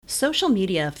Social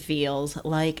media feels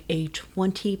like a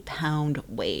 20-pound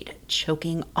weight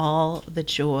choking all the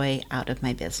joy out of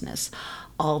my business.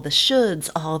 All the shoulds,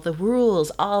 all the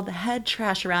rules, all the head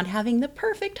trash around having the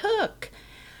perfect hook.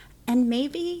 And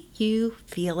maybe you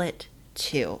feel it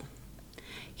too.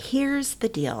 Here's the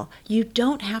deal. You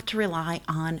don't have to rely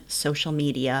on social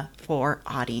media for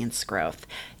audience growth.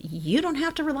 You don't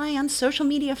have to rely on social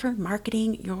media for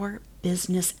marketing your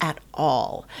business at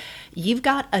all. You've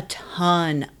got a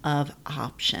ton of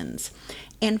options.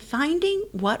 And finding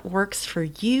what works for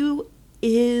you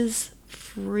is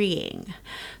freeing.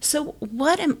 So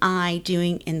what am I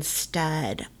doing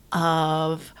instead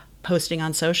of posting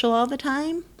on social all the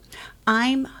time?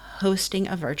 I'm hosting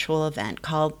a virtual event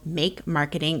called Make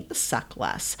Marketing Suck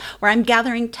Less, where I'm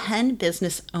gathering 10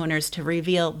 business owners to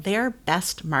reveal their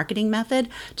best marketing method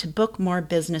to book more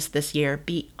business this year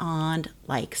beyond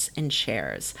likes and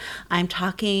shares. I'm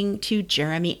talking to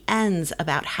Jeremy Enns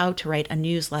about how to write a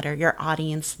newsletter your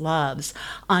audience loves.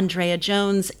 Andrea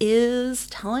Jones is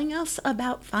telling us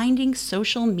about finding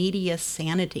social media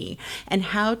sanity and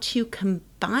how to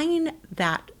combine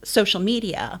that social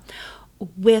media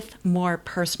with more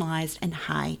personalized and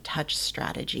high-touch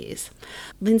strategies.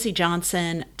 Lindsay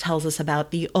Johnson tells us about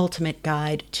the ultimate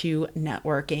guide to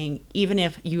networking, even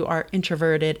if you are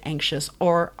introverted, anxious,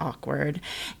 or awkward.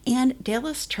 And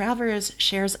Dallas Travers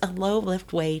shares a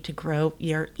low-lift way to grow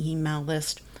your email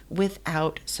list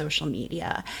without social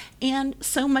media, and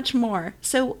so much more.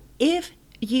 So if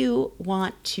you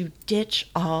want to ditch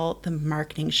all the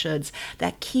marketing shoulds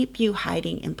that keep you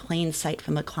hiding in plain sight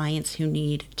from the clients who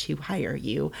need to hire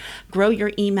you. Grow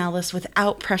your email list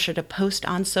without pressure to post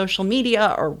on social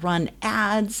media or run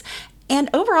ads.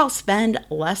 And overall spend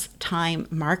less time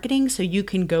marketing so you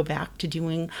can go back to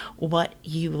doing what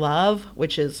you love,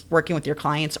 which is working with your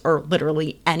clients or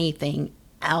literally anything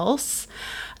else.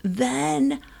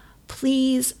 Then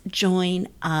please join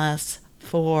us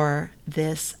for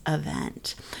this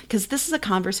event, because this is a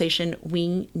conversation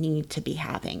we need to be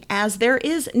having, as there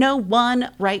is no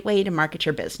one right way to market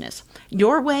your business.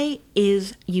 Your way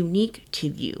is unique to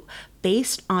you,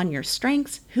 based on your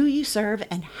strengths, who you serve,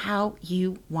 and how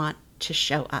you want to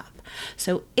show up.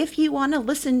 So if you want to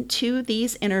listen to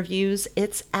these interviews,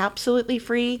 it's absolutely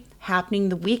free, happening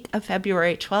the week of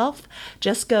February 12th.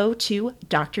 Just go to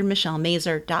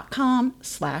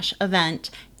drmichellemazur.com/event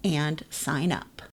and sign up.